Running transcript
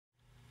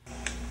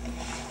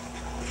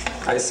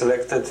I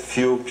selected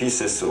few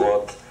pieces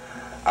what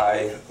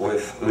I,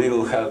 with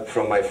little help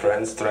from my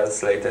friends,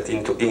 translated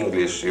into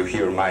English. You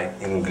hear my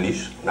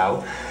English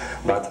now,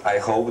 but I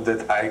hope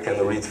that I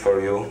can read for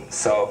you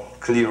so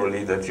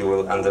clearly that you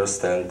will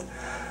understand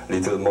a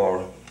little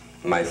more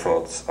my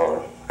thoughts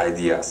or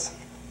ideas.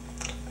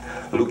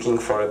 Looking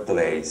for a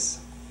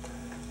place.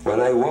 When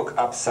I woke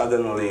up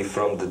suddenly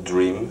from the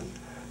dream,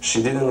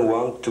 she didn't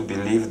want to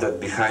believe that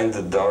behind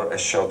the door a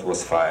shot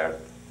was fired.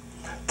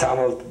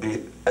 Tumult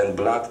and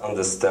blood on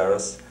the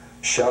stairs,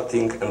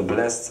 shouting and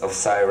blasts of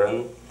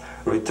siren,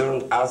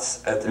 returned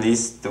us at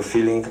least to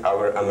feeling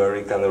our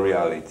American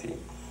reality.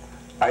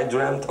 I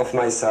dreamt of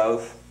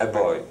myself, a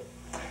boy,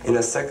 in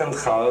a second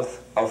half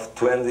of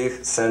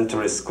 20th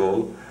century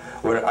school,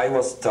 where I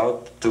was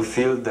taught to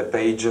fill the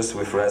pages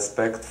with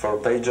respect for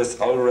pages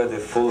already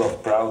full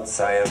of proud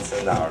science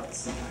and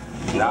arts.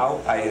 Now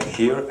I am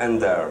here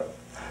and there,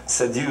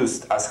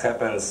 seduced as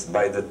happens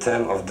by the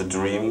theme of the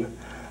dream,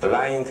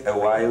 lying a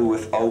while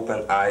with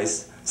open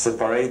eyes,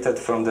 separated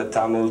from the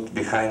tumult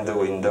behind the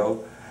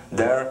window,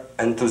 there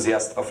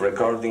enthusiast of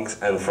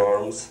recordings and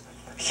forms,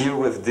 here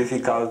with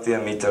difficulty a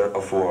meter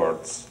of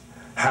words,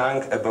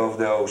 hung above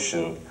the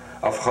ocean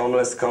of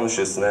homeless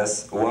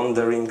consciousness,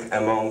 wandering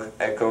among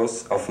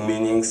echoes of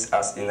meanings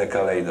as in a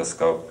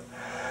kaleidoscope,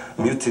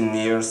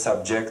 mutineer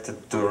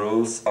subjected to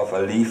rules of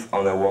a leaf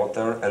on a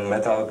water and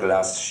metal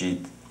glass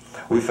sheet,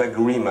 with a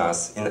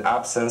grimace in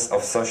absence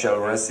of social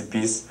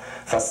recipes,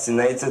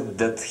 fascinated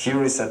that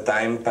here is a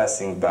time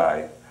passing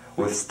by,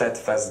 with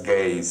steadfast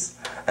gaze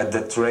at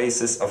the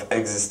traces of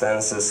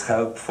existences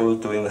helpful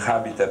to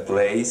inhabit a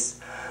place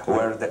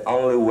where the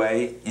only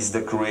way is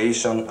the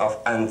creation of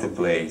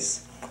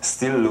anti-place,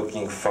 still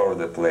looking for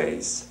the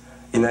place.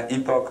 In an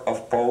epoch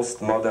of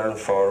post-modern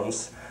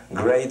forms,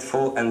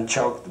 grateful and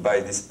choked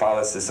by these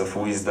palaces of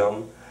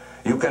wisdom,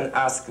 you can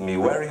ask me,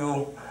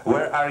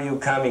 where are you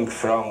coming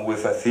from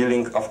with a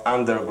feeling of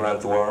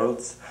underground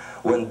worlds,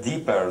 when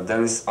deeper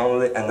there is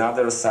only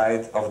another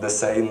side of the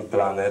same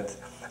planet,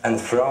 and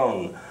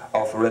throne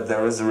of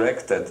the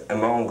resurrected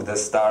among the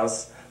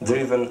stars,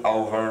 driven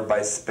over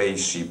by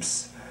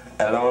spaceships,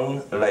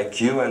 alone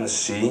like you and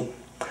she,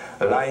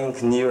 lying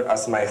near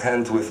as my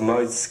hand with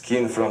moist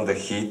skin from the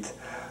heat,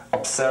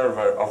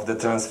 observer of the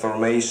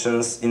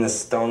transformations in a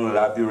stone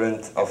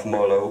labyrinth of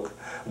Moloch,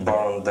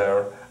 born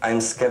there, I'm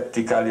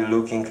skeptically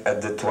looking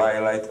at the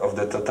twilight of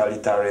the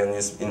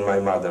totalitarianism in my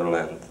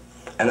motherland.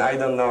 And I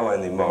don't know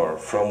anymore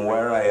from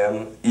where I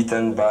am,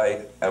 eaten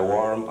by a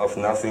worm of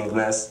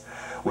nothingness,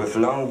 with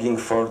longing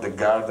for the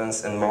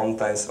gardens and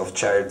mountains of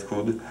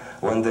childhood,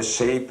 when the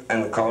shape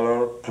and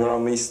color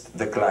promised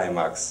the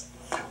climax.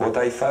 What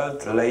I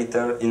felt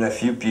later in a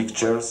few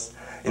pictures,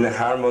 in a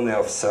harmony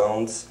of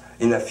sounds,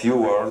 in a few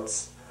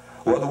words,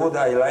 what would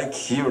I like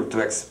here to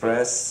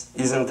express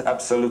isn't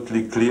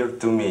absolutely clear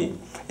to me,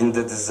 in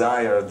the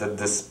desire that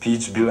the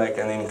speech be like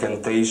an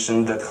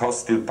incantation that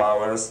hostile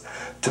powers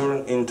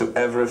turn into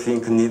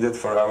everything needed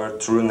for our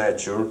true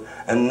nature,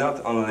 and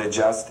not only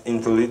just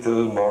into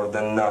little more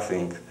than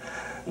nothing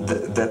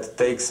that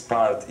takes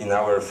part in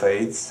our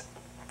fates,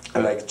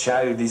 like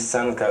childish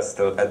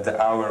sandcastle at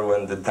the hour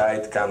when the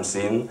tide comes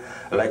in,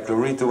 like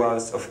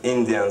rituals of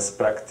Indians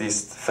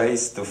practiced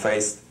face to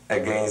face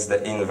against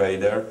the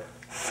invader,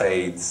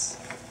 fades.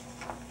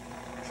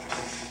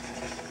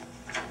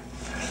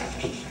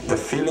 The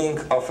feeling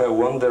of a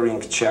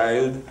wandering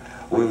child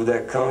with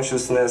the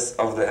consciousness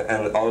of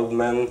an old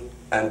man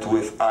and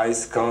with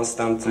eyes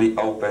constantly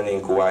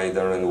opening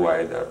wider and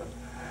wider.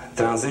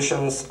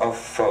 Transitions of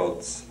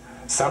thoughts,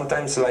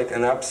 sometimes like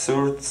an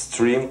absurd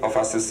stream of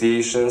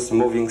associations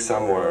moving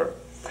somewhere.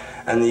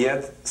 And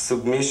yet,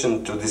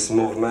 submission to this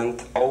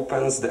movement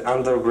opens the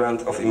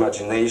underground of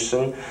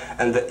imagination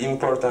and the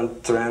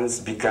important trends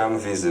become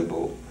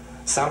visible.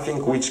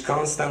 Something which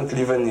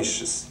constantly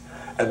vanishes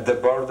at the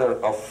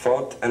border of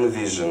thought and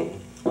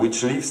vision,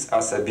 which leaves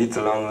us a bit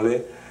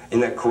lonely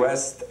in a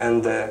quest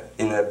and the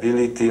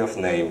inability of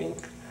naming.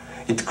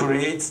 It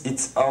creates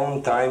its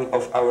own time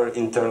of our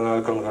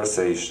internal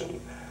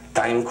conversation,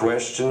 time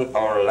question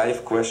or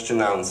life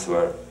question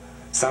answer,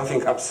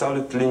 something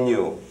absolutely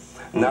new.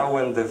 Now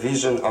when the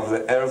vision of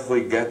the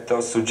earthly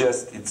ghetto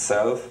suggests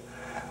itself,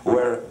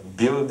 where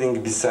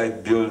building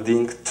beside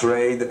building,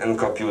 trade and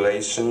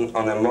copulation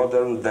on a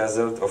modern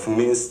desert of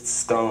minced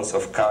stones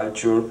of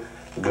culture,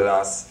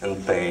 glass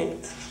and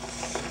paint.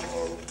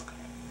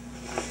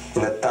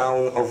 In a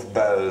town of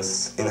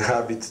bells,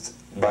 inhabited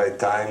by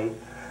time,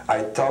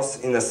 I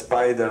toss in a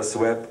spider's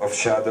web of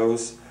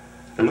shadows,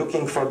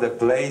 looking for the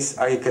place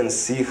I can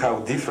see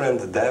how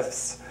different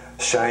depths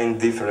shine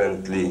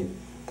differently.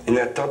 In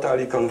a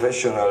totally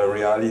conventional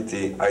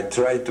reality, I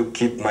try to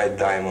keep my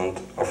diamond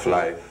of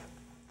life.